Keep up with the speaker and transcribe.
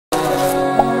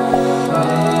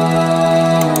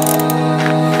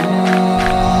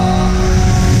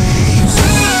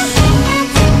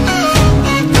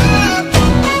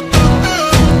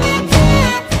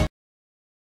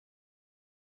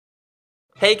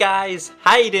Hey guys,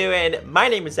 how you doing? My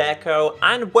name is Echo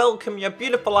and welcome your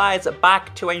beautiful eyes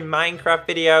back to a Minecraft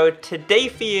video. Today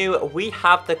for you we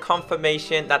have the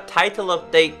confirmation that Title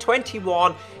Update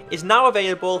 21 is now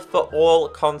available for all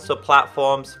console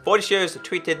platforms. 40 Shows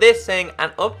tweeted this saying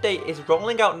an update is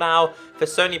rolling out now for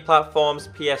Sony platforms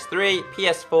PS3,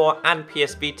 PS4 and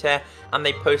PS Vita, and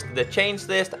they posted the change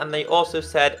list, and they also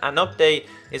said an update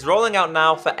is rolling out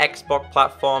now for Xbox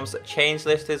platforms. Change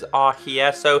lists are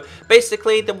here. So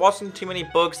basically there wasn't too many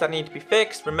bugs that need to be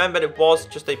fixed. Remember, it was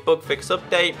just a bug fix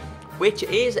update, which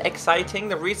is exciting.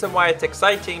 The reason why it's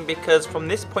exciting because from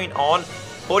this point on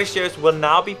 40 Shows will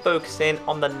now be focusing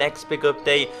on the next big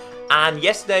update, and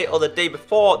yesterday or the day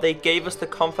before they gave us the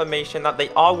confirmation that they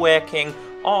are working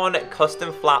on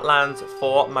custom flatlands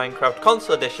for Minecraft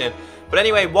Console Edition. But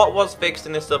anyway, what was fixed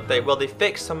in this update? Well, they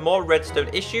fixed some more redstone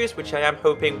issues, which I am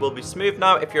hoping will be smooth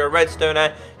now. If you're a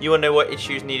redstoner, you will know what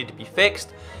issues needed to be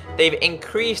fixed. They've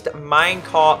increased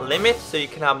minecart limits so you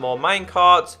can have more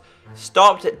minecarts.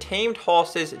 Stopped tamed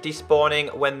horses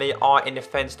despawning when they are in a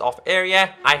fenced off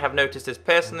area. I have noticed this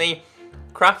personally.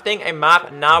 Crafting a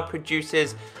map now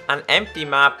produces an empty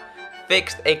map.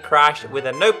 Fixed a crash with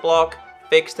a note block.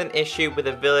 Fixed an issue with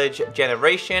a village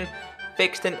generation.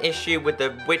 Fixed an issue with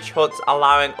the witch huts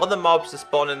allowing other mobs to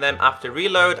spawn in them after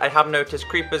reload. I have noticed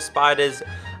creepers, spiders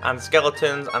and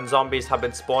skeletons and zombies have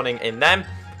been spawning in them.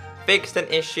 Fixed an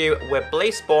issue where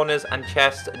blaze spawners and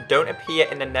chests don't appear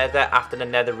in the nether after the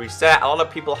nether reset. A lot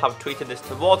of people have tweeted this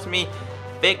towards me.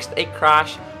 Fixed a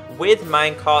crash with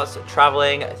minecarts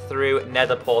traveling through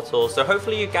nether portals. So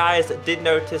hopefully you guys did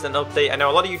notice an update. I know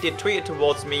a lot of you did tweet it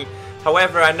towards me.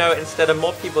 However, I know instead of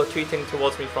more people tweeting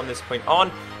towards me from this point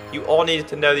on, you all needed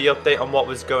to know the update on what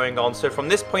was going on. So from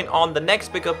this point on, the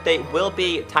next big update will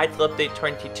be Title Update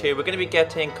 22. We're going to be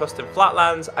getting custom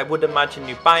flatlands. I would imagine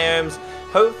new biomes.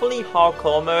 Hopefully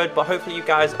hardcore mode, but hopefully you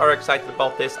guys are excited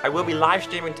about this. I will be live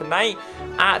streaming tonight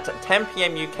at 10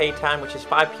 PM UK time, which is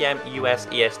 5 PM US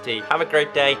EST. Have a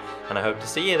great day, and I hope to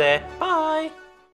see you there. Bye!